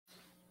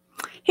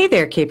Hey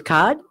there, Cape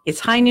Cod. It's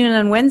high noon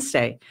on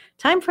Wednesday.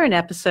 Time for an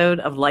episode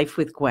of Life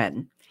with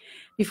Gwen.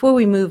 Before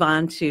we move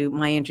on to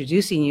my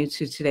introducing you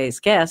to today's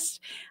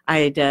guest,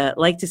 I'd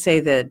like to say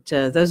that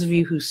those of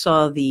you who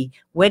saw the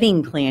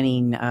wedding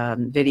planning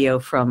video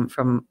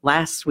from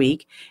last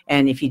week,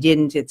 and if you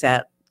didn't, it's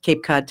at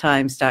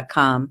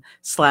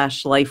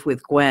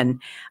capecodtimes.com/lifewithgwen.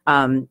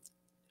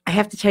 I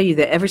have to tell you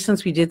that ever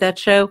since we did that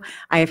show,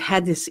 I have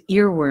had this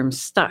earworm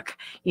stuck,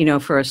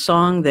 for a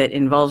song that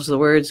involves the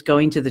words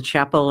going to the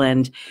chapel,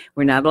 and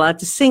we're not allowed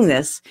to sing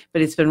this,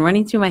 but it's been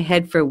running through my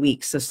head for a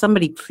week. So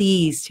somebody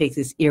please take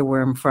this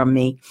earworm from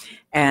me,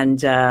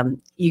 and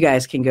you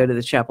guys can go to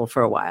the chapel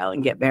for a while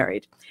and get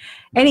married.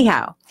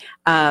 Anyhow,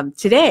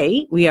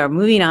 today we are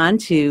moving on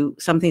to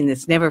something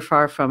that's never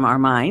far from our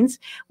minds.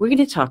 We're going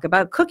to talk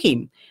about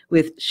cooking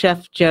with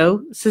Chef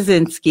Joe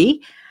Cizynski.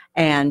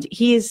 And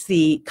he is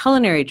the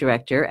culinary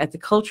director at the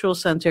Cultural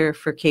Center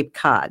for Cape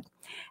Cod.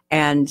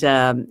 And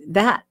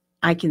that,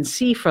 I can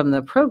see from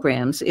the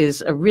programs,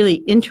 is a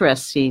really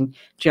interesting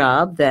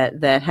job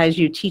that has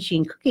you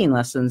teaching cooking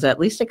lessons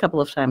at least a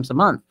couple of times a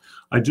month.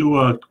 I do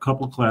a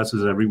couple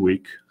classes every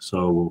week.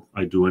 So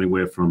I do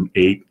anywhere from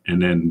 8,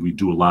 and then we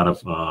do a lot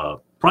of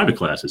private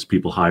classes.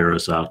 People hire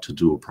us out to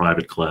do a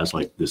private class,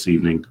 like this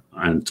evening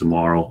and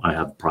tomorrow I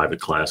have private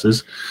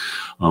classes.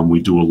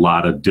 We do a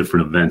lot of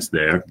different events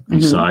there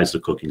besides the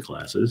cooking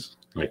classes.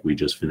 Like we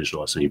just finished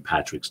our St.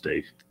 Patrick's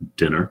Day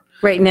dinner.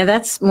 Right. Now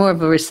that's more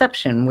of a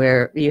reception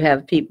where you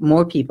have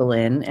more people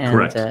in. And,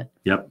 correct.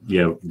 Yep.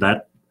 Yeah.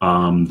 That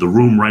the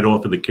room right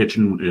off of the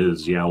kitchen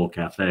is the Owl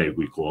Cafe,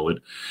 we call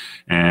it.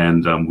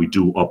 And we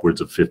do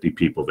upwards of 50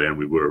 people there. And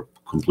we were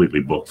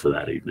completely booked for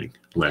that evening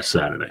last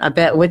Saturday. I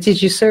bet. What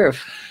did you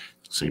serve?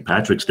 St.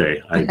 Patrick's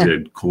Day. I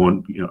did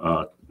corn,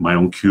 my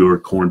own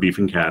cured corned beef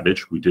and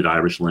cabbage. We did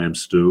Irish lamb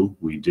stew.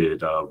 We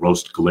did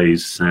roast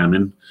glazed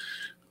salmon.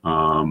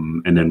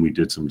 And then we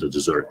did some of the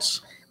desserts.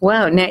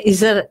 Wow. Now,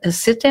 is that a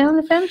sit-down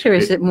event or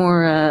is it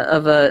more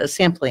of a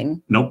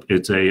sampling? Nope.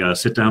 It's a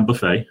sit-down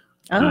buffet.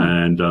 Oh.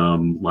 And a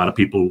lot of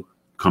people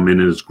come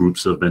in as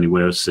groups of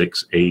anywhere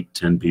 6, 8,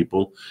 10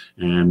 people,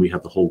 and we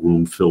have the whole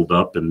room filled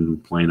up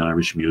and playing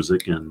Irish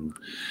music. And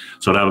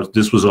so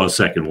this was our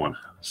second one.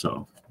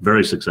 So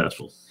very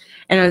successful.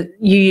 And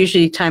you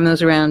usually time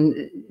those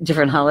around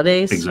different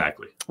holidays?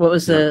 Exactly. What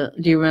was do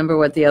you remember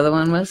what the other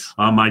one was?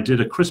 I did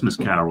a Christmas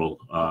Carol,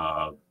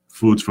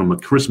 foods from a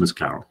Christmas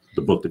Carol,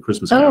 the book, The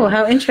Christmas Carol. Oh,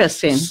 how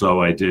interesting.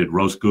 So I did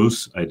roast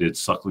goose, I did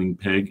suckling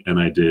pig, and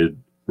I did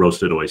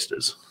roasted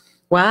oysters.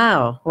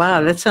 Wow.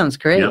 That sounds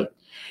great. Yep.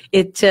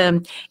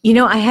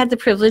 I had the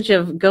privilege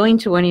of going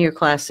to one of your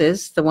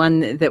classes, the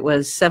one that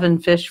was 7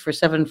 fish for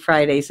 7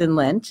 Fridays in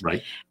Lent.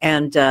 Right.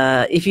 And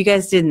if you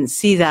guys didn't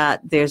see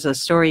that, there's a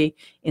story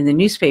in the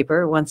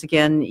newspaper. Once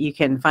again, you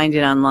can find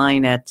it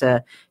online at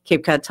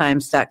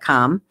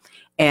capecodtimes.com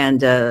and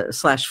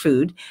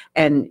 /food.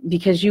 And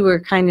because you were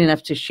kind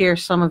enough to share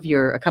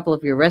a couple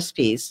of your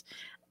recipes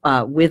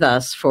with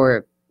us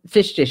for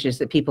fish dishes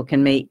that people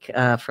can make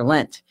for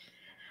Lent.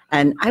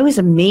 And I was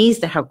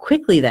amazed at how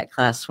quickly that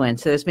class went.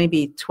 So there's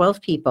maybe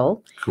 12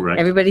 people. Correct.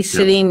 Everybody's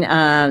sitting,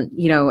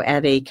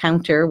 at a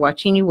counter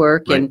watching you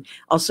work, right. And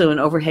also an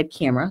overhead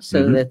camera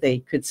so that they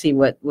could see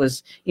what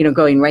was,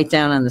 going right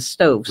down on the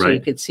stove, so you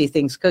could see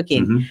things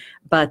cooking.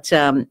 But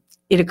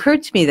it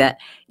occurred to me that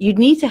you'd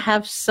need to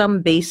have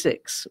some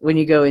basics when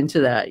you go into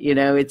that.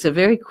 It's a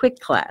very quick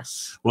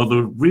class. Well,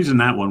 the reason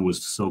that one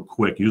was so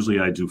quick, usually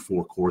I do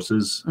 4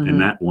 courses, and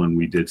that one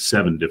we did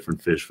 7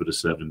 different fish for the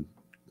 7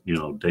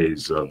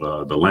 days of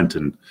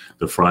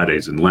the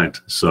Fridays in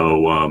Lent.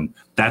 So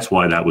that's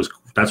why I was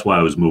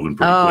moving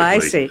pretty quickly. Oh, I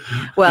see.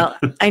 Well,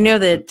 I know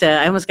that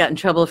I almost got in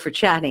trouble for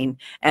chatting,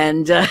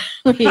 and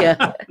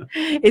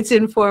it's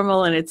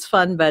informal and it's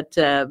fun, but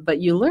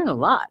you learn a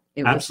lot.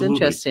 It was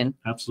interesting.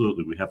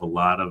 Absolutely. We have a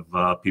lot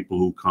of people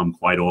who come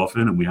quite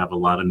often, and we have a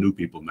lot of new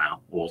people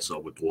now also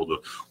with all the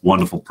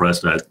wonderful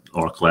press that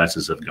our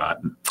classes have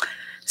gotten.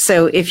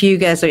 So if you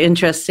guys are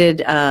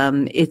interested,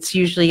 it's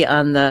usually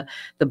on the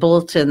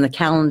bulletin, the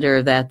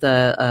calendar that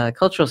the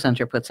Cultural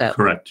Center puts out.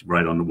 Correct,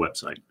 right on the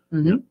website.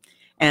 Yep.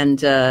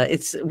 And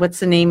what's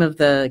the name of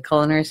the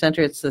Culinary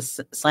Center? It's the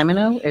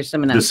Semino or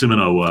Semino? The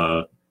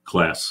Semino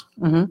class.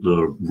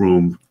 The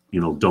room,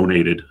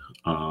 donated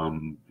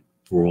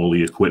for all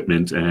the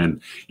equipment,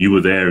 and you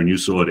were there and you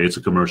saw it. It's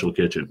a commercial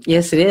kitchen.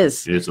 Yes, it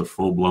is. It's a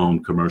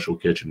full-blown commercial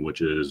kitchen, which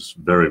is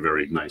very,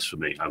 very nice for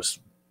me. I was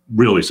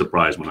really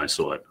surprised when I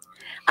saw it.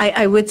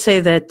 I would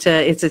say that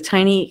it's a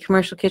tiny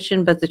commercial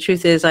kitchen, but the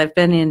truth is I've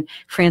been in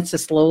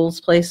Francis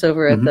Lowell's place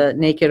over at the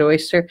Naked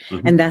Oyster,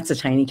 and that's a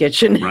tiny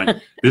kitchen. Right.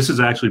 This is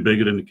actually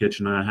bigger than the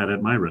kitchen I had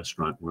at my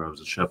restaurant where I was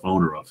a chef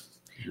owner of.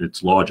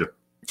 It's larger.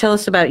 Tell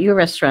us about your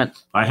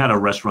restaurant. I had a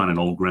restaurant in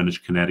Old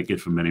Greenwich, Connecticut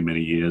for many, many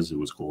years. It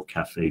was called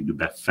Café du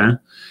Buffin.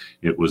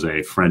 It was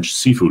a French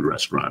seafood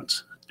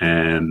restaurant.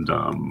 And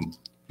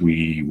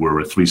we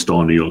were a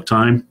 3-star New York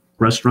Times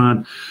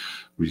restaurant.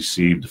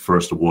 Received the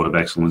first award of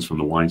excellence from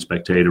the Wine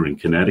Spectator in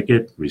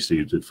Connecticut.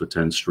 Received it for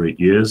 10 straight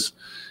years.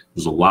 It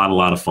was a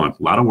lot of fun.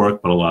 A lot of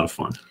work, but a lot of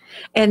fun.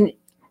 And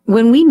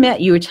When we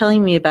met, you were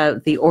telling me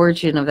about the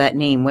origin of that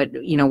name. What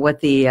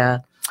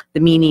the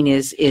meaning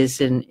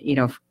is in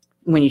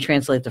when you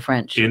translate the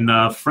French. In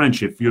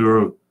French, if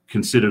you're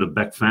considered a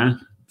bec fin,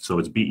 so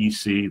it's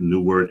B-E-C,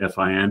 new word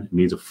F-I-N, it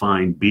means a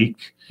fine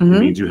beak. Mm-hmm. It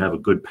means you have a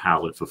good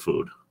palate for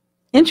food.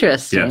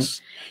 Interesting.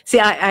 Yes. See,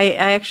 I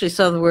actually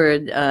saw the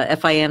word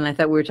F-I-N, and I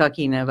thought we were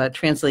talking about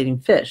translating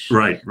fish.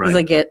 Right. There's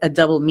like a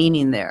double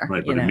meaning there.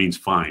 Right, but it means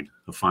fine,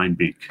 a fine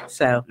beak.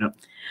 So, yep.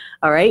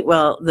 All right.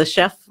 Well, the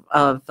chef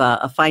of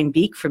A Fine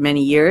Beak for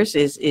many years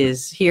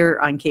is here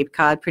on Cape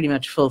Cod pretty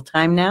much full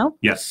time now.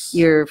 Yes.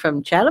 You're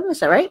from Chatham, is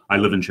that right? I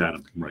live in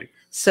Chatham, right.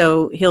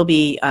 So he'll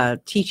be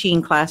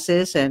teaching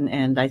classes,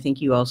 and I think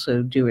you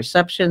also do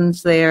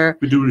receptions there.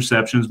 We do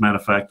receptions. Matter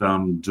of fact,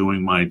 I'm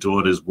doing my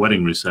daughter's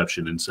wedding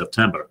reception in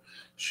September.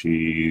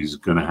 She's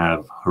going to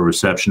have her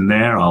reception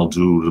there. I'll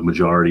do the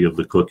majority of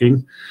the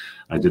cooking.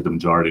 I did the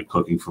majority of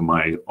cooking for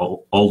my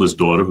oldest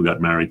daughter, who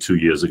got married 2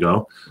 years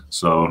ago.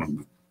 So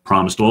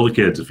promised all the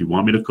kids, if you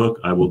want me to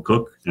cook, I will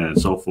cook. And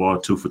so far,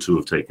 2 for 2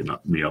 have taken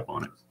me up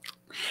on it.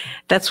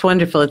 That's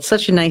wonderful. It's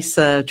such a nice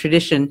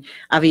tradition.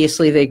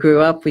 Obviously, they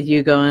grew up with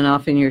you going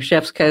off in your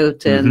chef's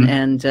coat,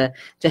 and to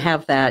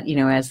have that,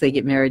 as they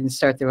get married and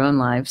start their own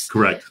lives.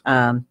 Correct.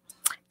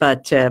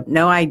 But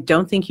no, I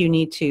don't think you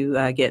need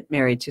to get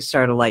married to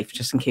start a life,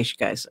 just in case you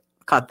guys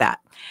caught that.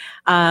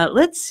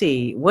 Let's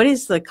see. What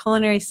is the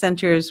Culinary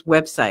Center's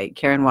website?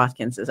 Karen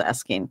Watkins is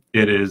asking.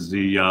 It is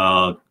the,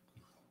 oh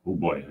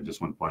boy, I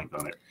just went blank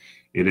on it.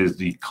 It is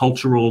the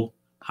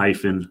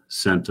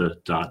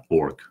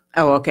cultural-center.org.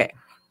 Oh, okay.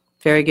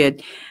 Very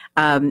good.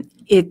 I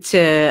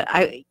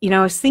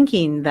was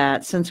thinking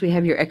that since we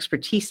have your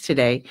expertise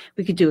today,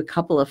 we could do a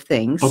couple of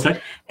things.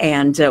 Okay.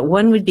 And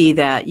one would be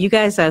that you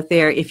guys out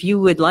there, if you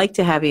would like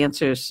to have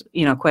answers,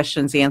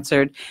 questions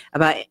answered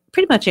about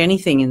pretty much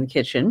anything in the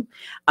kitchen,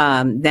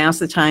 now's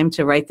the time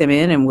to write them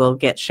in, and we'll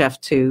get Chef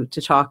to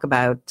talk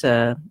about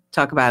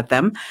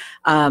them.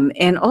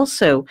 And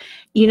also,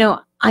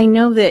 I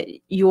know that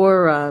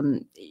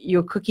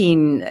you're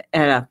cooking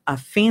at a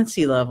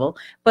fancy level,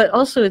 but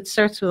also it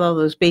starts with all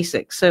those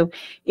basics. So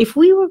if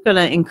we were going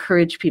to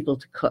encourage people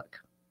to cook,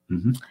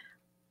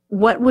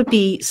 what would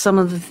be some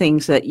of the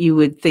things that you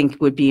would think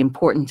would be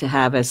important to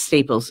have as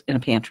staples in a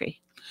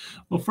pantry?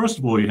 Well, first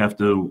of all, you have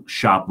to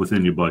shop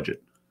within your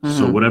budget.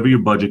 So whatever your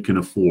budget can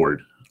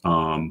afford,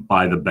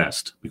 buy the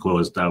best,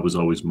 because that was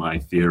always my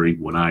theory.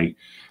 When I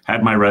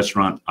had my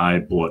restaurant, I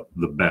bought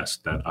the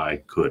best that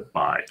I could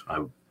buy.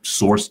 I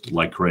sourced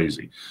like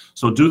crazy.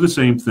 So do the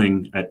same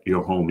thing at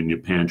your home in your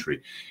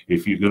pantry.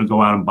 If you're going to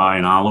go out and buy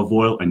an olive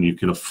oil and you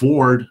can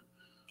afford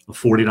a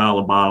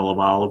 $40 bottle of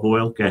olive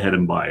oil, go ahead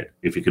and buy it.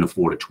 If you can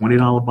afford a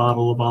 $20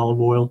 bottle of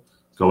olive oil,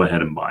 go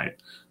ahead and buy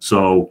it.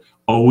 So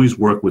always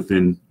work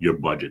within your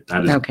budget.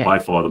 That is by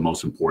far the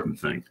most important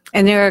thing.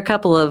 And there are a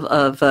couple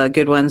of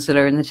good ones that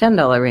are in the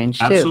 $10 range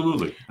too.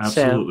 Absolutely.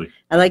 So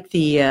I like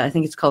the, I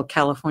think it's called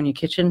California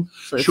Kitchen.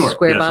 So it's sure.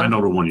 Square yes, bottom. I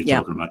know the one you're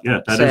talking about. Yeah,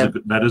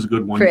 that is a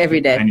good one. For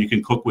every day. And you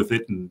can cook with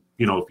it. And,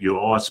 if you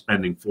are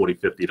spending $40,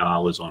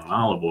 $50 on an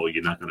olive oil,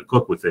 you're not going to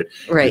cook with it.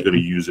 Right. You're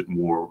going to use it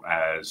more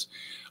as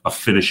a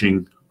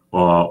finishing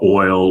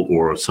oil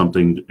or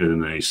something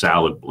in a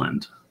salad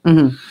blend.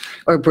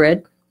 Or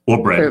bread. Or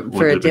bread.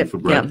 For a dip. For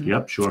bread. Yeah.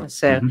 Yep, sure.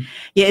 So,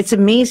 yeah, it's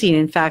amazing.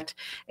 In fact,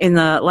 in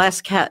the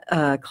last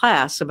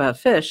class about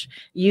fish,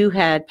 you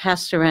had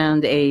passed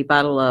around a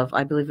bottle of,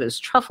 I believe it was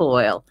truffle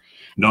oil.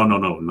 No, not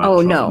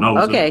truffle. No.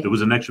 Okay. It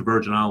was an extra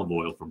virgin olive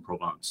oil from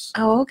Provence.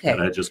 Oh, okay. That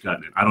I had just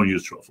gotten it. I don't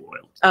use truffle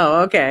oil.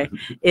 Oh, okay.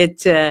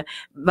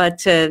 But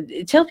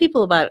tell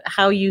people about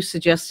how you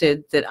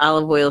suggested that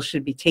olive oil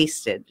should be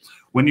tasted.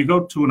 When you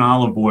go to an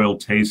olive oil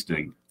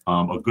tasting,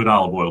 a good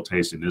olive oil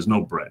tasting, there's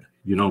no bread.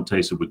 You don't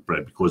taste it with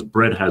bread, because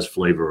bread has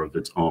flavor of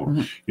its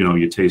own.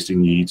 You're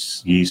tasting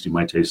yeast, you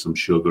might taste some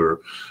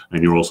sugar,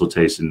 and you're also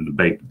tasting the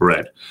baked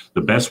bread. The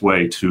best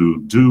way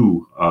to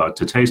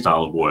taste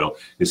olive oil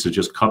is to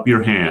just cup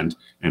your hand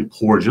and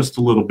pour just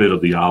a little bit of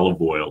the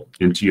olive oil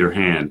into your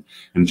hand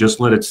and just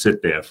let it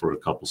sit there for a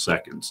couple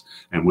seconds.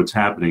 And what's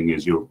happening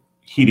is you're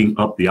heating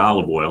up the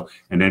olive oil,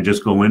 and then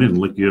just go in and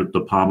lick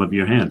the palm of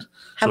your hand.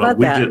 How about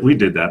that? We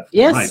did that.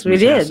 Yes, right. we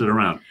did. Passed it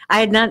around. I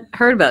had not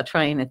heard about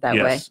trying it that way.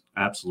 Yes,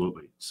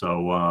 absolutely.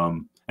 So,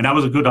 and that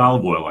was a good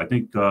olive oil. I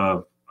think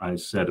I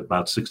said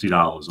about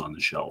 $60 on the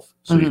shelf.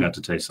 So you got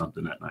to taste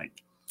something that night.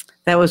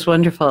 That was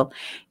wonderful.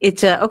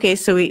 It's okay.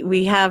 So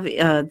we have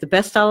the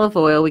best olive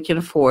oil we can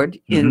afford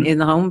in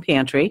the home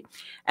pantry.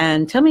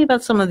 And tell me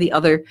about some of the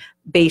other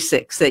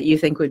basics that you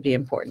think would be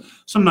important.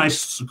 Some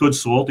nice, good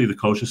salt, either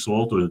kosher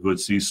salt or good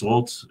sea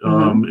salt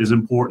is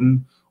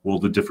important. All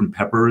the different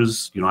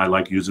peppers. I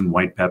like using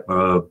white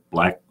pepper,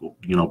 black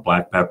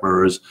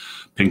peppers,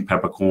 pink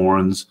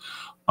peppercorns.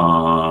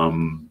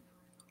 Don't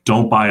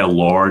buy a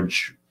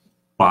large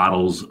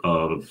bottles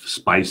of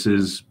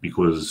spices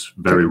because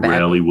very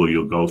rarely will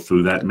you go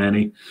through that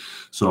many.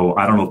 So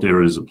I don't know if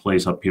there is a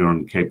place up here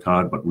on Cape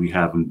Cod, but we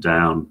have them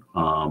down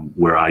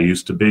where I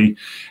used to be,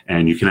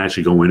 and you can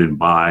actually go in and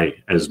buy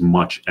as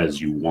much as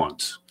you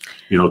want.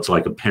 You know, it's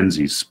like a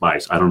Penzeys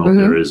spice. I don't know if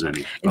there is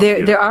any.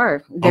 There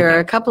are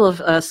a couple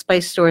of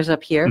spice stores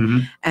up here,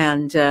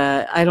 and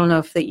I don't know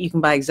if you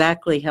can buy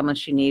exactly how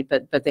much you need,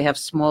 but they have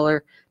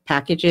smaller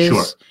packages.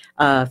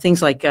 Sure.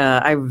 Things like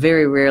I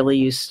very rarely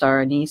use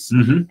star anise,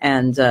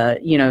 and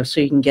you know,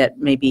 so you can get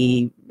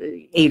maybe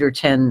 8 or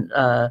 10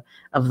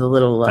 of the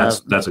little.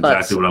 That's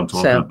exactly what I'm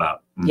talking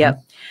about.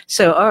 Yep.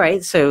 So all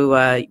right.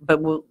 So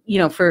but we'll, you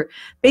know, for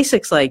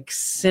basics like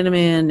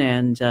cinnamon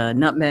and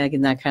nutmeg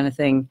and that kind of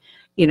thing,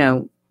 you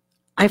know,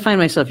 I find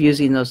myself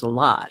using those a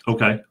lot.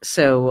 Okay.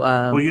 So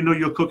well, you know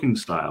your cooking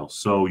style,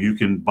 so you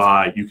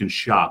can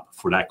shop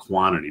for that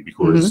quantity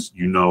because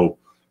you know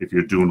if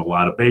you're doing a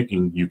lot of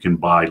baking, you can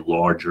buy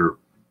larger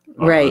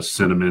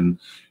cinnamon,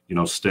 you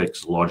know,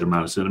 sticks, a large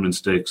amount of cinnamon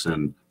sticks,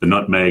 and the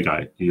nutmeg.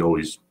 You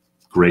always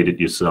grate it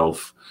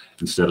yourself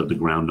instead of the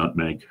ground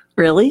nutmeg.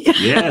 Really?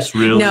 Yes,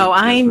 really. No,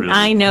 really.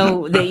 I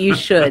know that you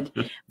should,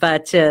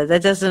 but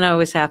that doesn't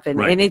always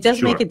happen, and it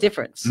does make a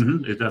difference.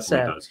 It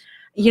definitely does.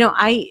 You know,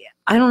 I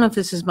don't know if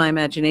this is my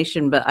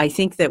imagination, but I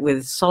think that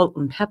with salt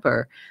and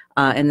pepper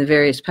and the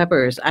various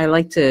peppers, I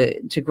like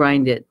to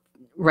grind it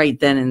right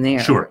then and there.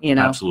 Sure, you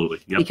know, absolutely,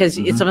 yep. Because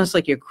it's almost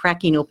like you're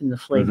cracking open the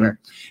flavor.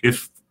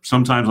 If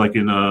sometimes, like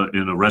in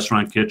a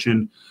restaurant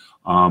kitchen,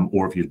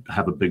 or if you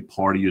have a big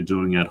party you're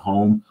doing at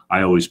home,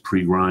 I always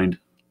pre-grind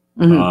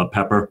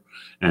pepper,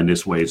 and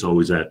this way it's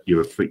always at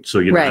your feet. So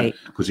you're not,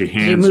 because your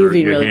hands you're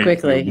moving really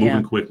quickly. You're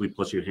moving quickly,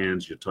 plus your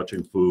hands, you're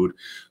touching food.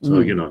 So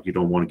you know you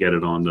don't want to get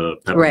it on the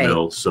pepper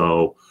mill.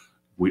 So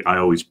I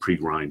always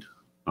pre-grind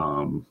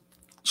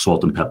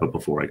salt and pepper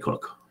before I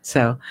cook.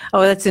 So,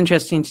 that's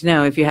interesting to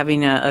know if you're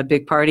having a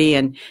big party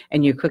and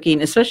you're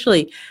cooking,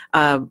 especially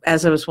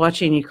as I was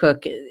watching you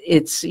cook,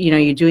 it's, you know,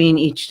 you're doing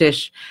each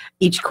dish,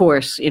 each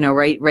course, you know,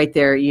 right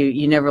there.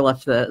 You never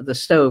left the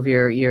stove.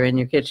 You're in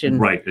your kitchen.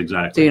 Right.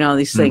 Exactly. Doing all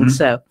these things.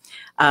 So,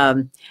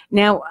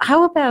 now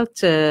how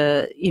about,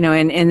 you know,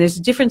 and there's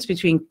a difference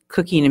between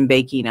cooking and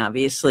baking,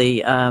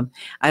 obviously. I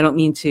don't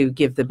mean to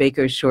give the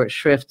bakers short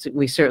shrift.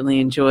 We certainly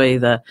enjoy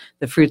the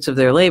fruits of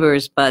their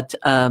labors, but,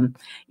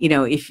 you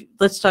know,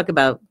 let's talk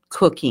about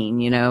cooking,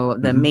 you know,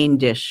 the main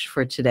dish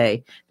for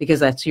today,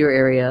 because that's your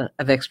area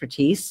of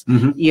expertise.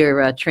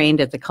 You're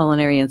trained at the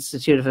Culinary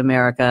Institute of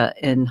America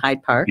in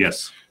Hyde Park.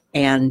 Yes.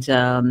 And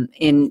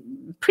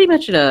in pretty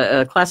much in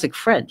a classic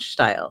French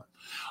style.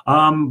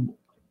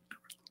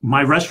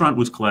 My restaurant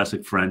was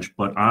classic French,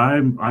 but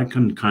I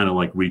can kind of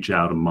like reach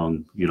out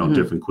among, you know,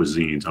 different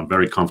cuisines. I'm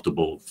very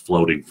comfortable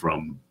floating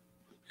from,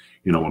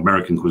 you know,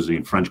 American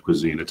cuisine, French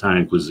cuisine,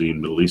 Italian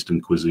cuisine, Middle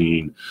Eastern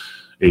cuisine,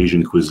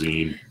 Asian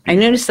cuisine. I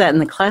noticed that in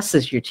the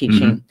classes you're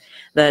teaching,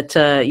 that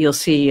you'll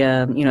see,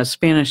 you know,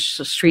 Spanish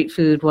street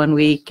food one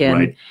week.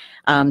 And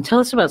tell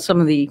us about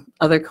some of the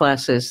other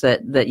classes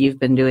that you've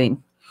been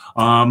doing.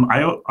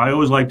 I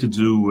always like to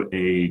do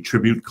a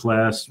tribute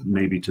class,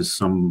 maybe to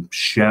some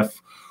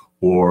chef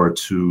or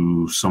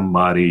to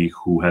somebody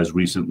who has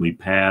recently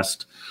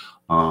passed.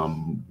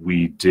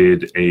 We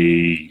did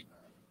a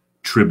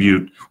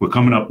tribute.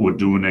 We're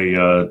doing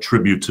a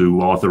tribute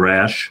to Arthur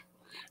Ashe.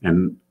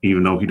 And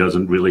even though he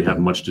doesn't really have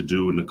much to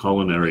do in the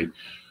culinary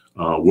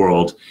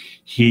world,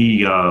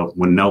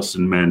 when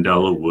Nelson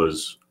Mandela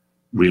was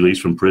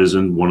released from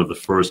prison, one of the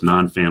first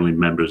non-family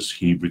members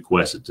he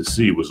requested to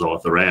see was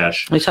Arthur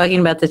Ashe. We're talking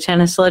about the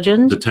tennis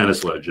legend? The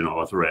tennis legend,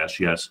 Arthur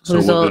Ashe, yes. Who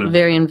was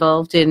very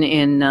involved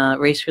in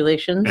race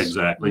relations?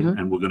 Exactly.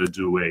 And we're going to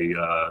do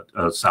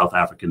a South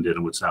African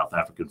dinner with South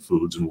African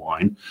foods and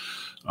wine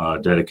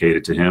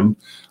dedicated to him.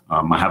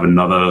 I have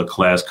another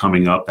class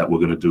coming up that we're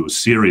going to do a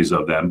series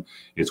of them.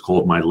 It's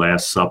called My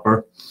Last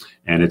Supper,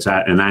 and it's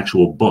an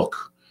actual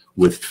book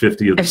with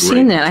 50 of the I've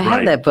seen that. I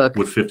have that book.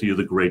 With 50 of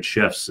the great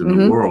chefs in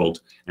the world,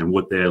 and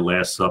what their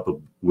last supper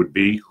would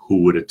be,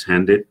 who would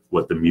attend it,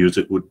 what the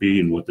music would be,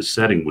 and what the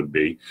setting would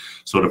be.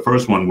 So the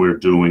first one we're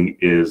doing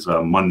is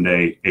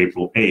Monday,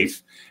 April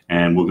 8th,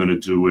 and we're going to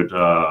do it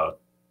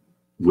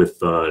with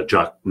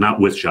not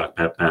with Jacques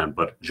Pepin,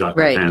 but Jacques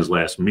Pepin's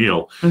last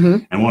meal.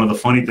 And one of the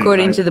funny things,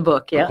 according to the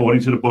book,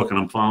 according to the book, and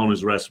I'm following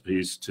his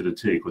recipes to the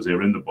T because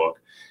they're in the book.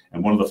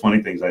 And one of the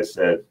funny things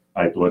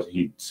I thought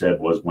he said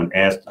was, when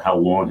asked how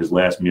long his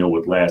last meal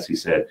would last, he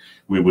said,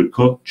 "We would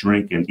cook,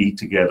 drink, and eat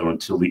together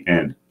until the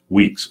end,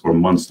 weeks or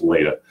months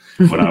later,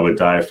 when I would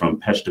die from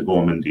peste de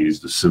gourmandise,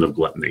 the sin of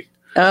gluttony."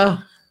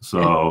 Oh.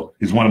 So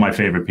he's one of my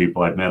favorite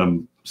people. I've met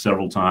him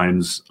several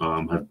times.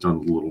 I've done a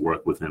little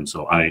work with him,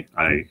 so I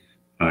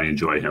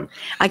enjoy him.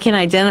 I can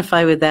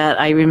identify with that.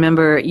 I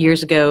remember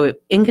years ago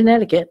in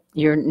Connecticut,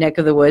 your neck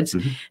of the woods,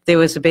 there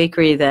was a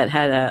bakery that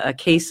had a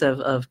case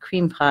of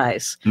cream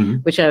pies,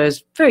 which I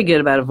was very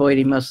good about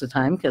avoiding most of the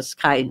time because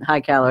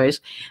high calories.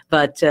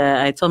 But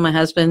I told my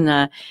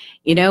husband,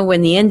 you know,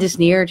 when the end is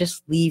near,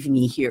 just leave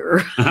me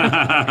here.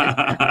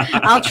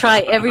 I'll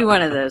try every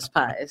one of those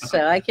pies.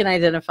 So I can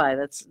identify.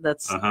 That's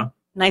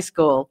nice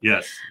goal.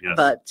 Yes, yes.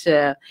 But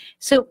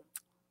so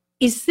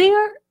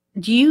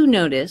do you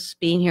notice,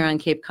 being here on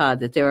Cape Cod,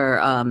 that there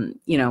are,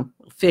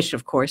 fish,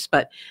 of course,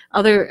 but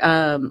other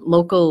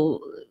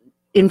local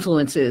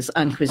influences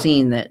on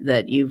cuisine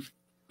that you've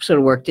sort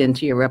of worked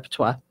into your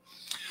repertoire?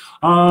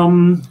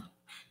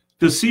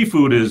 The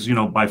seafood is,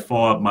 by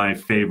far my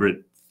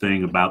favorite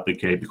thing about the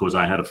Cape, because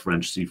I had a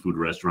French seafood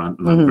restaurant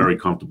and I'm very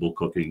comfortable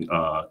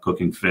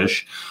cooking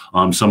fish.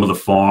 Some of the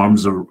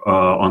farms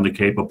on the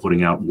Cape are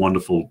putting out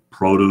wonderful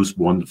produce,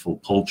 wonderful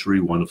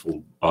poultry,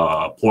 wonderful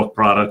pork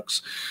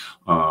products.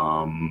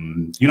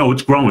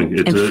 It's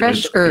growing.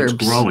 Fresh herbs.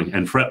 It's growing.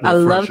 And I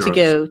love to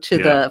go to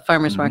the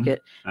farmer's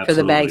market for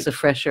the bags of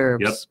fresh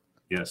herbs. Yep.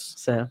 Yes.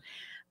 So,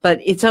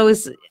 but it's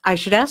always, I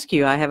should ask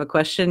you, I have a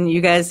question.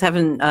 You guys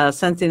haven't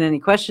sent in any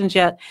questions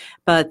yet,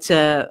 but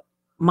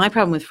my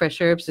problem with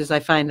fresh herbs is I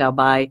find I'll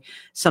buy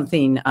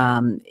something,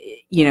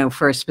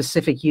 for a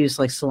specific use,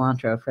 like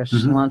cilantro, fresh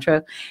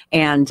cilantro,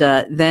 and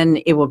then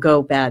it will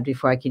go bad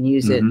before I can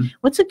use it.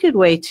 What's a good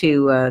way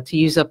to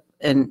use up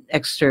an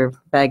extra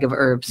bag of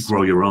herbs?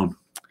 Grow your own.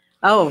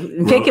 Oh,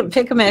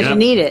 pick them as you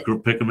need it.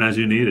 Pick them as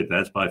you need it.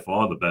 That's by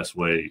far the best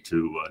way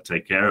to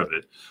take care of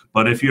it.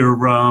 But if you're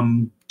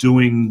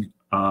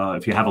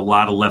if you have a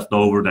lot of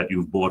leftover that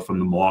you've bought from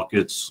the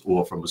markets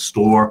or from a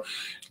store,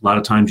 a lot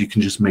of times you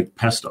can just make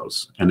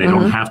pestos, and they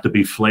don't have to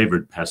be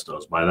flavored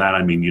pestos. By that,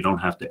 I mean you don't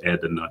have to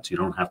add the nuts. You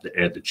don't have to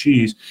add the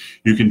cheese.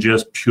 You can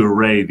just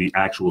puree the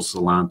actual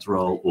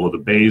cilantro or the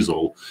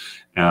basil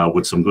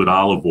with some good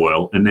olive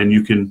oil, and then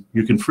you can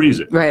freeze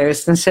it. Right, I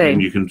was going to say,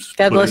 and you can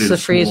God bless the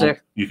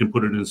freezer. You can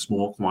put it in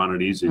small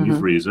quantities in your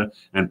freezer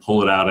and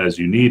pull it out as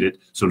you need it.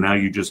 So now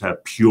you just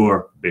have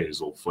pure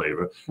basil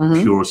flavor,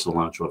 pure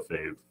cilantro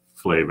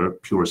flavor,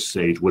 pure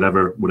sage,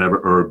 whatever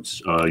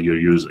herbs you're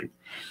using.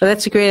 Well,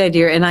 that's a great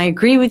idea, and I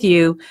agree with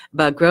you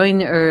about growing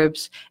the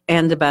herbs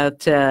and about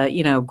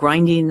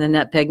grinding the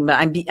nutmeg. But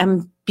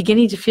I'm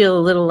beginning to feel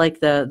a little like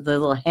the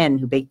little hen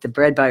who baked the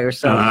bread by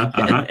herself.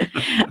 I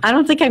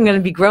don't think I'm going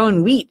to be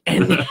growing wheat,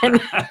 and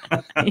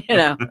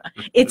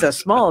it's a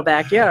small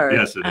backyard.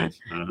 Yes, it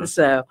is.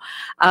 So,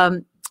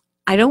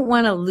 I don't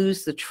want to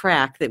lose the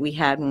track that we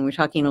had when we were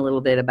talking a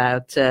little bit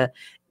about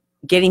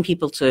getting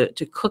people to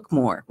cook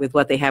more with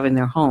what they have in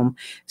their home.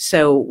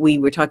 So we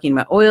were talking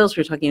about oils,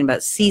 we're talking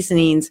about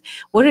seasonings.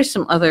 What are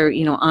some other,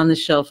 on the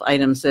shelf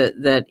items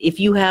that if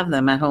you have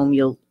them at home,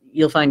 you'll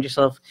find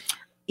yourself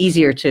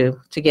easier to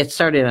get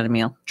started on a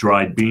meal?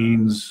 Dried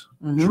beans,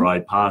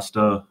 dried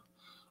pasta,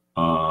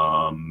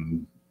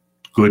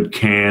 good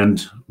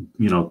canned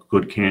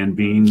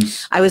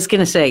beans. I was going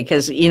to say,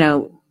 because,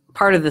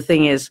 part of the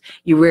thing is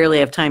you rarely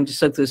have time to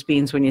soak those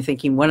beans when you're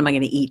thinking, what am I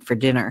going to eat for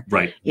dinner?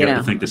 Right. You have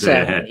to think the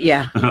day ahead.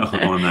 Yeah.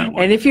 On that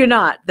one. And if you're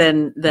not,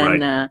 then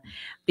right.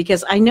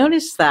 Because I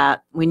noticed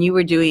that when you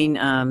were doing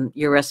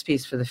your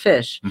recipes for the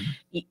fish,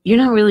 you're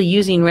not really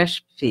using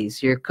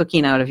recipes. You're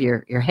cooking out of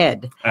your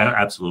head.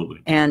 Absolutely.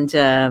 And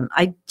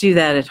I do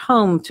that at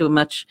home to a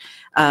much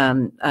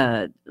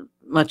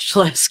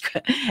less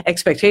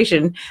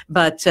expectation,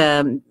 but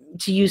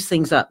to use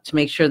things up to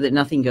make sure that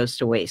nothing goes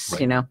to waste,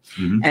 right.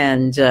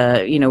 And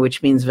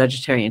which means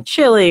vegetarian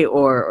chili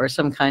or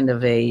some kind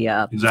of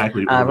a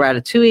exactly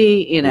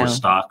ratatouille, or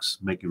stocks.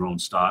 Make your own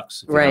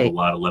stocks. If you right. have a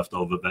lot of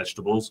leftover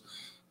vegetables,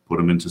 put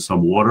them into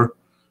some water,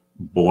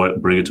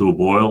 bring it to a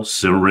boil,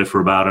 simmer it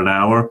for about an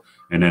hour,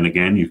 and then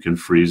again you can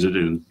freeze it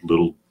in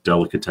little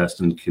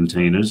delicatessen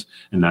containers,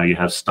 and now you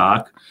have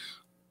stock.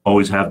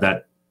 Always have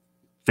that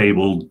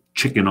fabled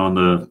chicken in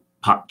the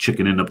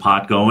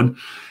pot going.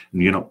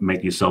 And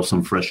make yourself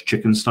some fresh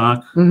chicken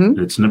stock.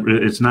 It's not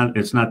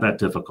that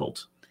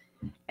difficult.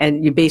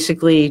 And you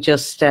basically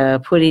just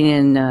putting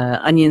in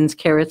onions,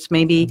 carrots,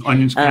 maybe.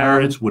 Onions,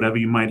 carrots, whatever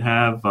you might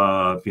have.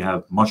 If you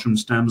have mushroom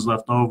stems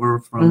left over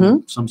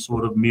from some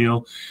sort of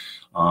meal,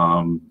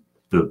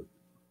 the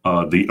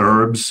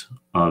herbs,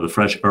 the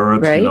fresh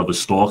herbs, right. The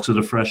stalks of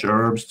the fresh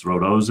herbs, throw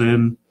those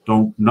in.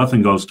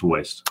 Nothing goes to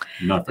waste.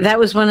 Nothing. That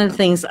was one of the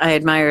things I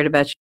admired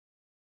about you.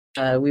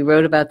 We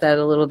wrote about that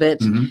a little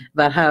bit,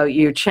 about how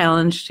you're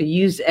challenged to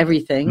use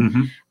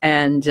everything,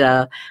 and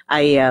I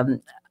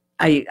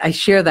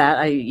share that.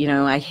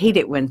 I hate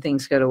it when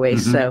things go to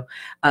waste. So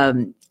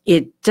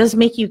it does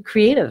make you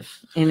creative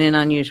in an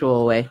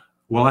unusual way.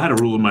 Well, I had a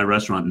rule in my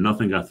restaurant: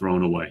 nothing got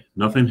thrown away.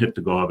 Nothing hit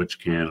the garbage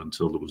can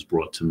until it was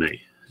brought to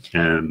me.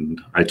 And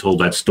I told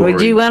that story.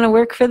 Would you want to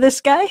work for this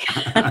guy?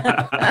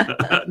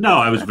 No,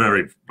 I was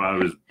very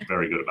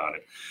good about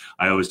it.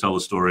 I always tell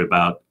the story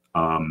about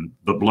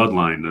the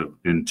bloodline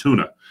in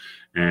tuna,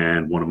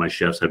 and one of my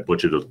chefs had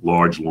butchered a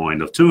large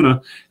loin of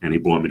tuna, and he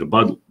brought me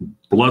the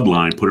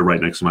bloodline, put it right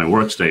next to my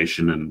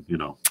workstation, and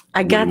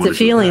I got the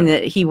feeling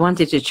that he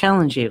wanted to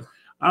challenge you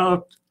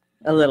a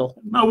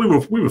little. No, we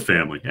were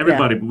family.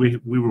 Everybody, yeah.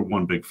 we were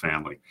one big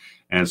family,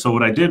 and so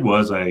what I did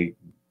was we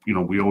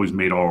always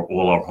made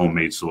all our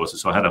homemade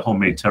sauces. So I had a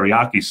homemade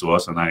teriyaki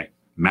sauce, and I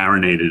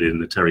marinated it in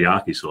the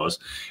teriyaki sauce,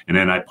 and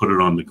then I put it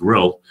on the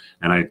grill,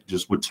 and I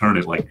just would turn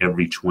it like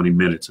every 20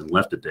 minutes and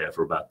left it there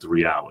for about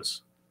 3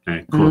 hours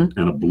and cooked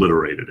and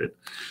obliterated it.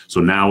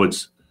 So now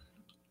it's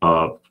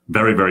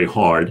very, very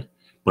hard,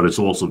 but it's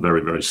also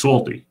very, very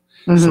salty.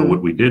 So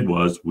what we did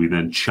was we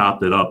then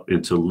chopped it up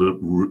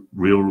into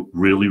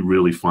really,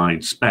 really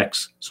fine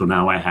specks. So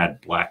now I had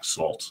black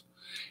salt,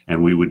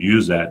 and we would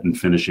use that in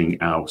finishing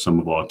out some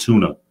of our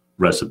tuna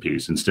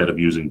recipes. Instead of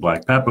using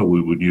black pepper, we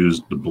would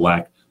use the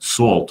black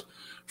salt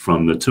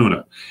from the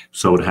tuna.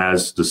 So it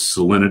has the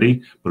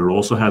salinity, but it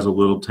also has a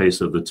little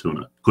taste of the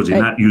tuna because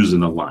you're not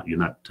using a lot. You're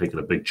not taking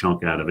a big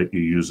chunk out of it.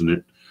 You're using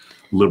it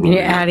liberally.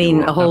 You're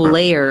adding a whole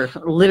layer,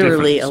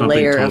 literally a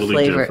layer of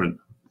flavor. Different.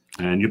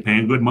 And you're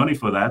paying good money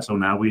for that. So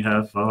now we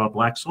have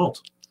black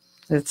salt.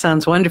 That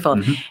sounds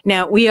wonderful.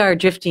 Now, we are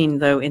drifting,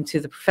 though, into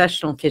the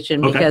professional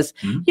kitchen because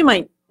you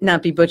might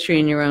not be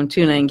butchering your own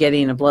tuna and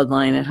getting a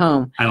bloodline at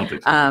home. I don't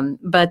think so.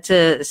 But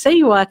say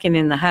you're walking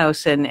in the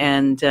house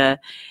and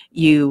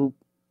you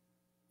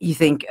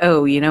think,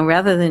 oh,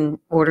 rather than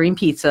ordering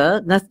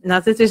pizza,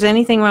 not that there's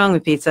anything wrong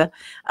with pizza,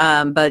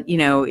 but,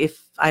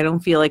 if I don't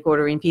feel like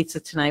ordering pizza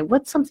tonight,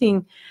 what's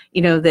something,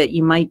 that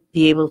you might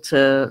be able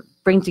to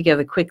bring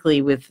together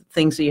quickly with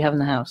things that you have in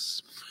the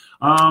house?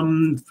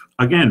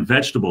 Again,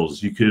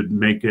 vegetables. You could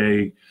make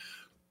like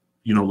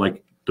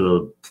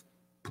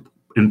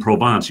in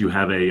Provence, you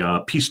have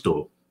a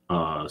pesto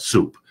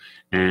soup.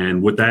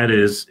 And what that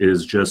is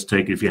just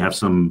if you have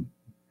some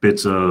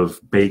bits of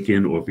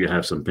bacon or if you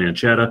have some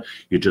pancetta,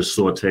 you just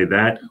saute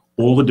that.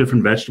 All the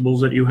different vegetables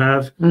that you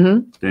have,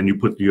 then you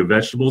put your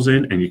vegetables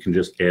in and you can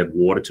just add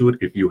water to it.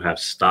 If you have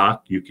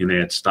stock, you can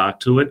add stock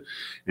to it.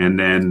 And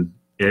then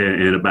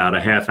in about a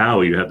half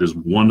hour, you have this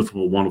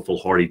wonderful, wonderful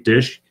hearty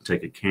dish. You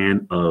take a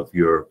can of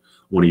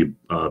one of your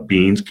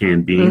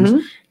canned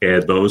beans,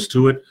 add those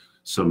to it.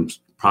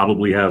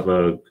 Probably have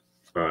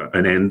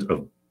an end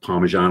of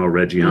Parmigiano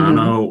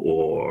Reggiano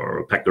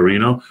or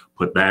Pecorino.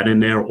 Put that in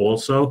there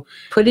also.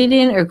 Put it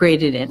in or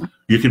grate it in?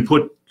 You can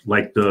put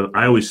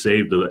I always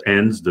save the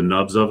ends, the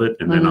nubs of it,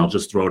 and then I'll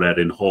just throw that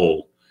in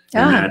whole.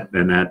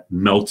 And that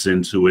melts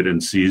into it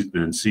and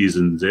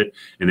seasons it.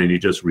 And then you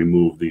just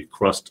remove the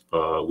crust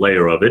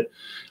layer of it.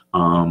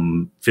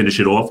 Finish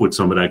it off with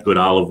some of that good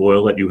olive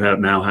oil that you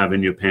now have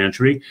in your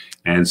pantry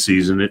and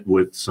season it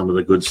with some of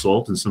the good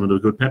salt and some of the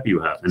good pepper you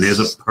have. And there's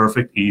a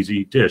perfect,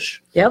 easy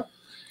dish. Yep.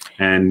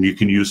 And you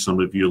can use some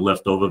of your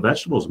leftover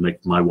vegetables.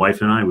 My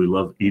wife and I, we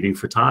love eating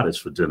frittatas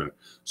for dinner.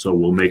 So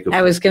we'll make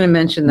I was going to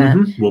mention that.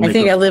 I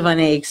think I live on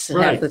eggs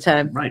half the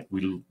time. Right.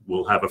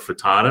 We'll have a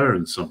frittata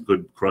and some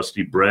good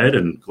crusty bread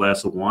and a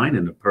glass of wine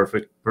and a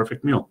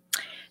perfect meal.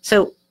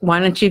 So why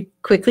don't you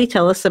quickly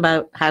tell us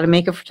about how to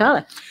make a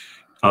frittata?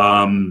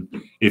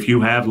 If you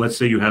have, let's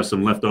say you have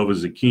some leftover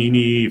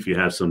zucchini, if you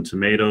have some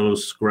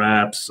tomatoes,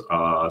 scraps,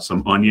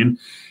 some onion,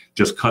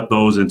 just cut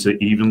those into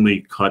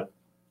evenly cut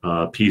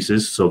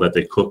pieces so that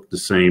they cook the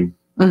same.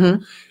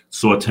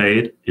 Saute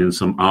it in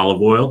some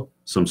olive oil,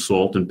 some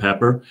salt and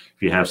pepper.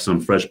 If you have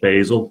some fresh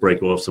basil,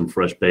 break off some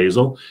fresh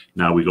basil.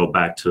 Now we go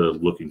back to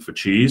looking for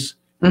cheese.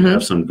 You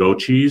have some goat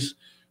cheese,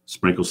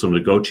 sprinkle some of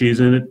the goat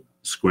cheese in it,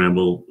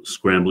 scramble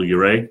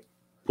your egg,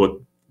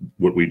 put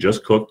what we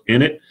just cooked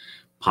in it,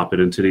 pop it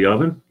into the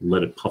oven,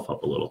 let it puff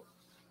up a little.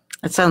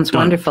 That sounds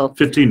wonderful.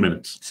 15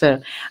 minutes.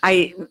 So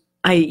I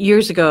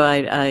years ago,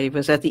 I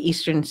was at the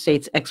Eastern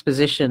States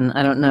Exposition.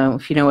 I don't know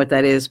if you know what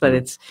that is, but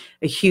it's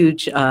a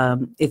huge,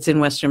 it's in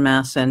Western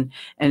Mass, and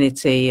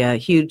it's a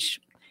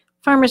huge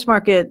farmer's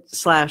market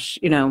 /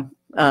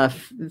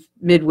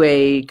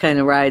 midway kind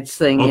of rides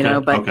thing,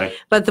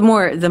 but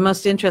the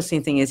most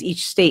interesting thing is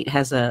each state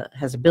has a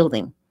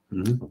building.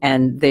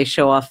 And they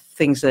show off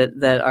things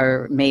that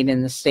are made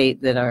in the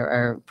state that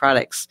are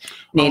products,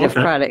 native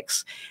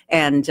products.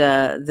 And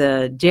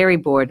the dairy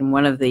board in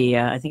one of the,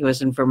 I think it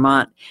was in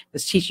Vermont,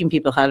 was teaching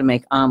people how to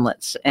make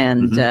omelets.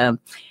 And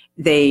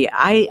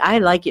I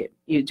like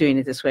you doing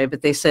it this way,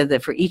 but they said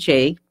that for each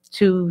egg,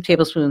 2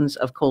 tablespoons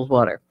of cold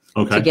water.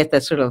 To get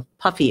that sort of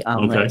puffy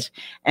omelet.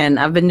 And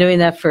I've been doing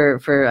that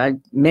for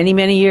many,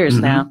 many years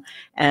now,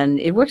 and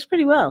it works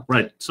pretty well.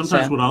 Right.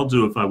 Sometimes what I'll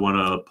do if I want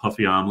a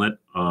puffy omelet,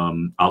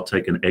 I'll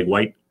take an egg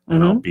white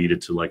and I'll beat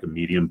it to like a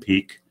medium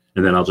peak,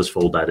 and then I'll just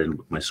fold that in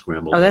with my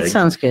scrambled egg. Oh, that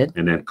sounds good.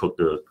 And then cook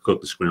the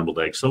scrambled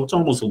egg. So it's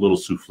almost a little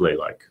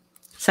souffle-like.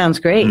 Sounds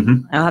great.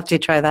 I'll have to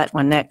try that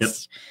one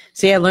next. Yep.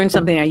 See, I learned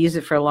something. I use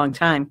it for a long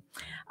time.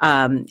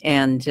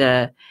 And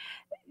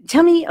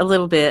tell me a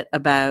little bit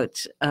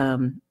about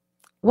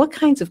what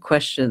kinds of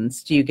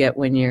questions do you get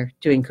when you're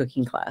doing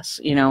cooking class?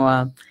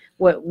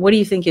 What do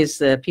you think is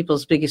the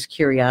people's biggest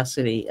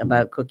curiosity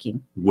about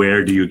cooking?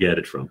 Where do you get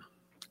it from?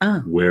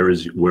 Where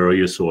are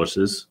your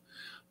sources?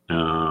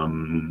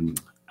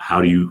 How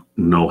do you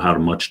know how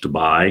much to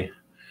buy,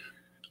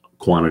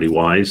 quantity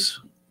wise,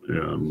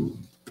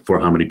 for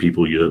how many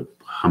people you're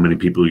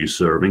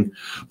serving?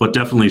 But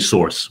definitely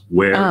source.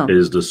 Where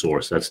is the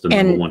source? That's the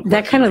number one question.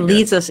 That kind of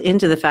leads us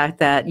into the fact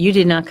that you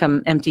did not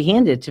come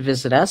empty-handed to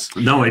visit us.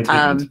 No, I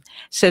didn't.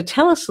 So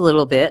tell us a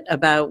little bit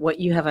about what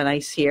you have on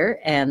ice here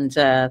and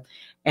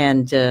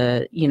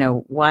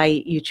why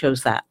you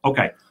chose that.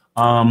 Okay.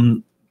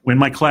 In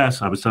my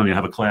class, I was telling you I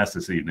have a class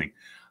this evening,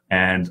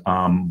 and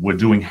we're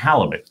doing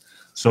halibut.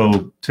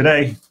 So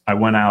today I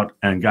went out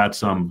and got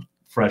some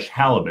fresh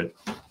halibut,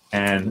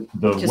 and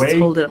Just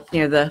hold it up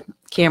near the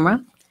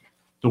camera.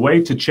 The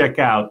way to check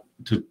out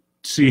to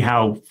see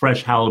how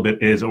fresh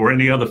halibut is, or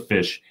any other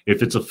fish,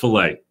 if it's a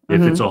fillet,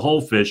 if it's a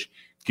whole fish,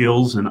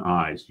 gills and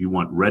eyes. You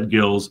want red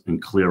gills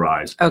and clear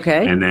eyes.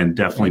 Okay. And then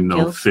definitely red no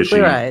gills, fishy.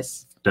 clear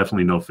eyes.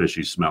 Definitely no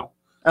fishy smell.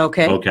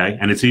 Okay. Okay.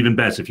 And it's even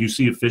best if you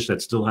see a fish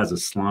that still has a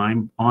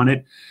slime on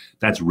it.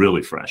 That's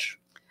really fresh.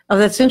 Oh,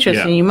 that's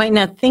interesting. Yeah. You might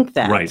not think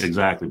that. Right.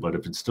 Exactly. But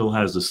if it still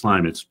has the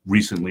slime, it's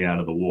recently out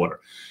of the water.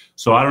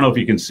 So I don't know if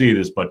you can see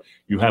this, but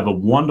you have a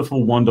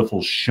wonderful,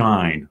 wonderful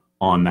shine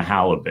on the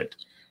halibut.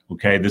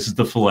 Okay, this is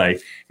the fillet.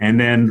 And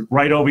then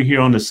right over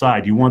here on the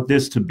side, you want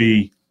this to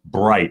be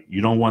bright.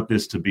 You don't want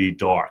this to be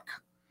dark.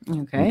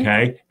 Okay.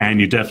 Okay, and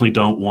you definitely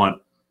don't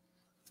want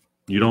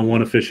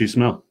a fishy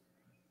smell.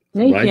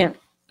 No, you right? can't.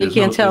 You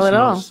can't tell at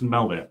all.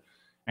 Smell there.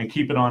 And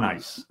keep it on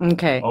ice.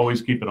 Okay.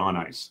 Always keep it on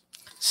ice.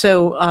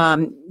 So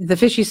the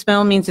fishy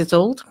smell means it's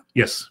old?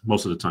 Yes,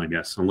 most of the time,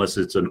 yes, unless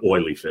it's an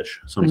oily fish.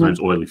 Sometimes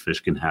oily fish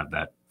can have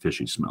that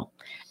fishy smell.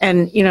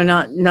 And, you know,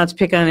 not to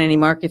pick on any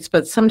markets,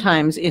 but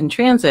sometimes in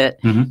transit,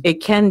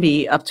 it can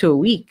be up to a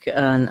week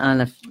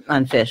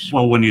on fish.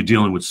 Well, when you're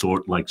dealing with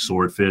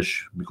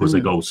swordfish, because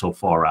they go so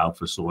far out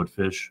for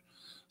swordfish,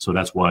 so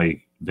that's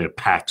why they're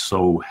packed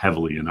so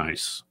heavily in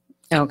ice.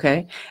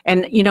 Okay.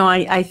 And, you know,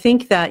 I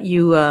think that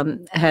you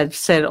had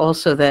said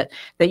also that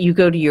you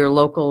go to your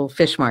local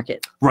fish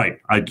market. Right.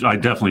 I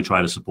definitely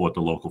try to support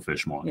the local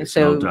fish market. Yeah,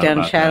 so no down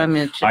in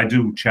Chatham. I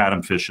do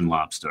Chatham Fish and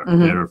Lobster.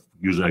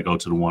 Usually I go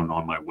to the one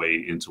on my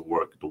way into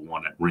work, the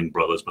one at Ring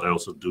Brothers, but I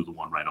also do the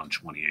one right on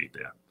 28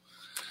 there.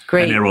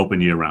 Great. And they're open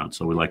year-round,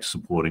 so we like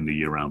supporting the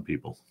year-round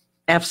people.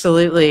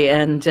 Absolutely.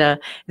 And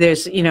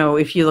there's, you know,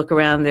 if you look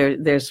around,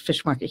 there's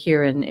fish market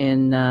here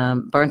in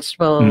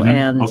Barnstable,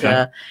 and,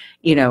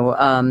 you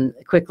know,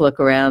 quick look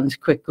around,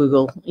 quick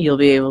Google, you'll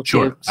be able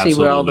to see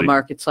where all the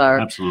markets are.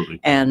 Absolutely.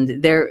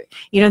 And they're,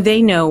 you know,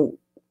 they know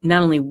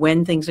not only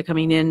when things are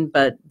coming in,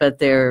 but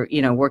they're,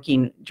 you know,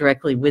 working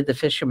directly with the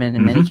fishermen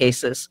in many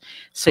cases.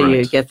 So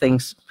you get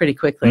things pretty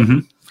quickly.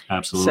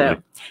 Absolutely.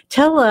 So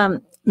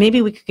tell,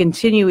 maybe we could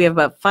continue. We have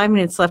about 5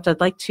 minutes left. I'd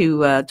like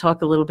to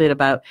talk a little bit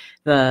about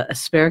the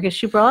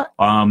asparagus you brought.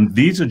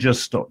 These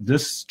are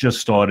this just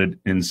started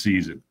in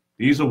season.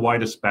 These are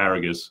white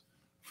asparagus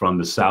from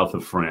the south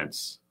of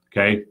France.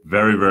 Okay,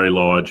 very, very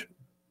large,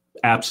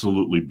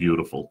 absolutely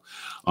beautiful.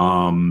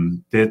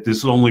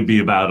 This will only be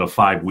about a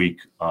 5-week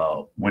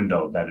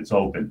window that it's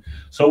open.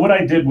 So what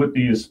I did with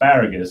the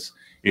asparagus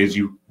is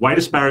white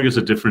asparagus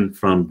are different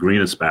from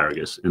green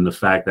asparagus in the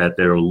fact that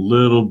they're a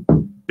little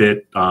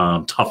bit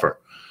tougher.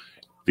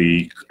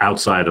 The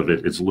outside of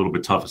it is a little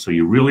bit tougher. So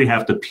you really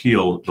have to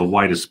peel the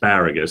white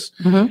asparagus.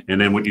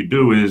 And then what you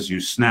do is you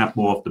snap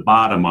off the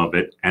bottom of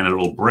it and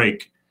it'll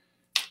break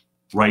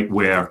right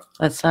where.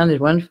 That sounded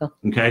wonderful.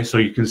 Okay, so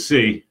you can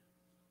see.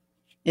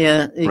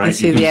 Yeah, you can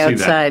see the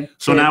outside.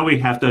 So now we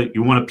have to,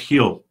 you want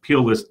to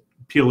peel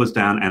this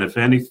down. And if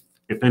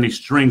any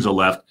strings are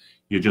left,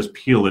 you just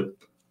peel it.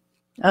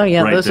 Oh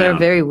yeah, right those down. are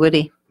very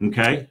woody.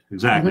 Okay,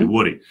 exactly,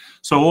 woody.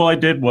 So all I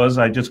did was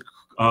I just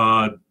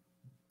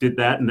did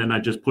that, and then I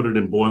just put it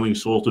in boiling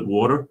salted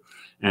water,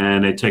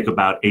 and they take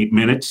about 8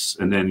 minutes,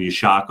 and then you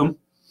shock them.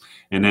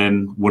 And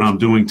then what I'm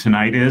doing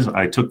tonight is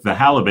I took the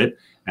halibut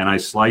and I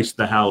sliced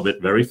the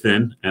halibut very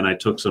thin, and I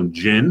took some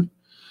gin,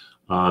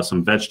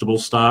 some vegetable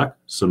stock,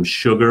 some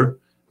sugar,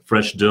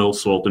 fresh dill,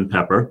 salt, and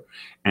pepper,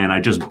 and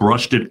I just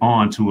brushed it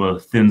onto a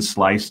thin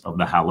slice of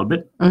the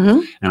halibut,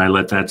 and I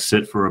let that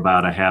sit for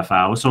about a half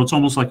hour. So it's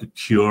almost like a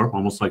cure,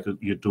 almost like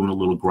you're doing a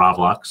little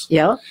gravlax.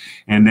 Yeah.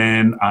 And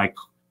then I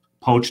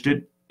poached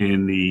it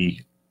in the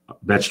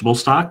vegetable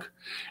stock,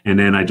 and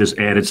then I just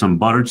added some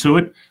butter to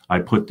it. I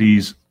put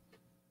these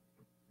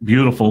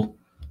beautiful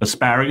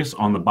asparagus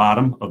on the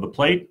bottom of the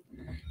plate,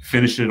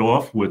 finished it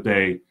off with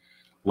a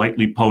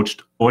lightly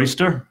poached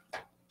oyster,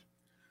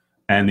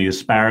 and the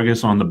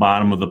asparagus on the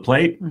bottom of the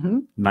plate.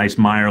 Nice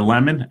Meyer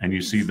lemon, and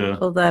you see the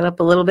pull that up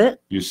a little bit.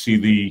 You see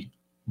the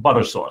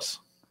butter sauce.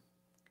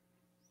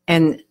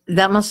 And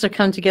that must have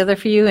come together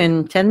for you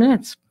in 10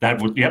 minutes.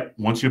 That would, yep.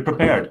 Once you're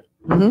prepared,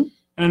 and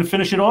then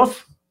finish it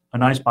off. A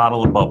nice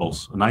bottle of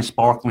bubbles, a nice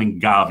sparkling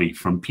Gavi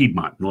from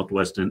Piedmont,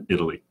 northwestern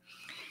Italy.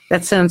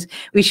 That sounds,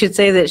 we should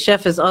say that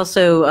Chef has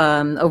also,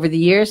 over the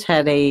years,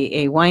 had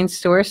a wine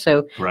store.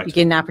 So Correct. You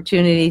get an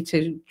opportunity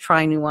to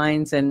try new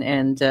wines, and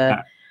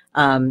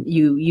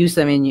you use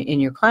them in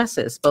your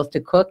classes, both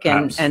to cook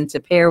and to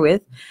pair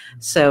with.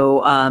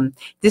 So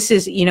this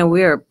is, you know,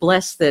 we are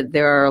blessed that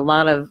there are a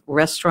lot of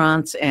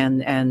restaurants and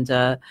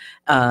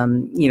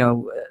you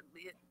know,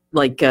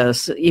 like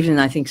even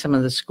I think some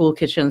of the school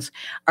kitchens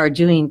are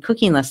doing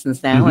cooking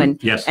lessons now, and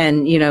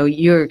you know,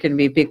 you're going to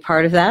be a big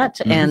part of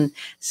that. And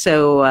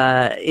so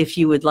if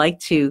you would like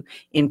to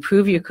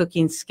improve your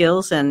cooking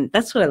skills, and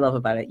that's what I love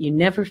about it, you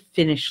never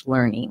finish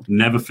learning.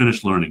 Never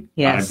finish learning.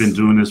 Yes. I've been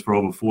doing this for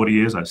over 40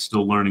 years. I'm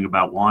still learning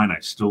about wine. I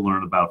still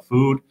learn about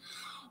food,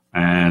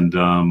 and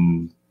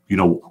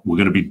we're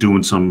going to be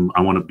doing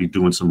I want to be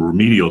doing some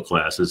remedial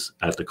classes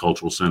at the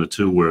Cultural Center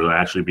too, where it'll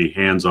actually be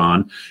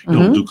hands-on.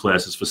 Do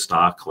classes for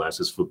stock,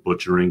 classes for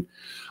butchering,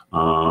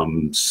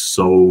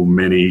 so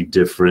many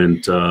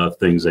different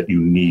things that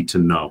you need to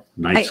know.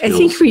 Nice skills.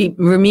 I think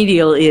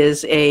remedial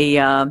is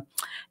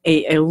a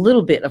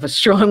little bit of a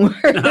strong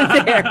word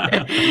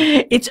there.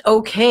 It's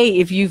okay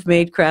if you've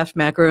made Kraft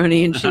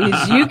macaroni and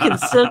cheese. You can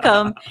still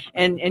come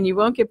and you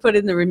won't get put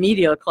in the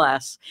remedial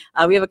class.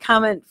 We have a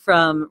comment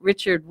from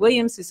Richard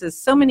Williams who says,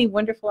 so many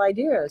wonderful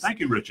ideas. Thank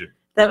you, Richard.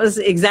 That was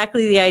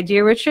exactly the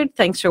idea, Richard.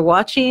 Thanks for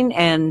watching,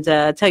 and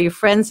tell your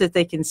friends that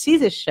they can see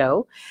this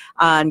show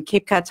on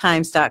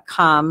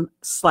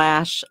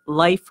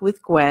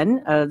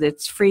capecodtimes.com/lifewithgwen.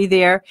 It's free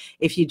there.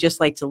 If you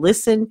just like to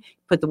listen,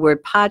 put the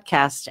word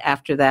podcast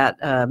after that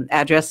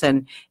address,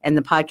 and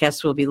the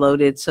podcast will be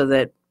loaded so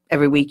that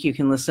every week you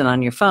can listen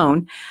on your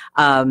phone.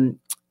 And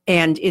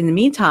in the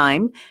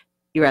meantime,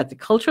 you're at the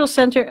Cultural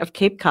Center of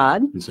Cape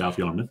Cod. In South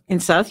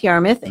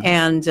Yarmouth. Mm-hmm.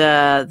 And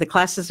the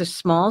classes are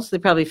small, so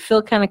they probably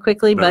fill kind of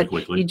quickly,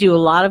 quickly. You do a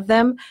lot of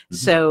them. Mm-hmm.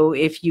 So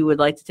if you would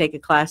like to take a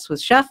class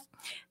with Chef,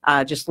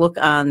 just look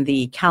on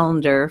the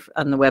calendar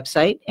on the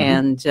website,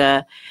 and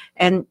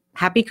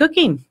happy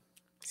cooking.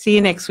 See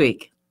you next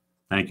week.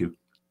 Thank you.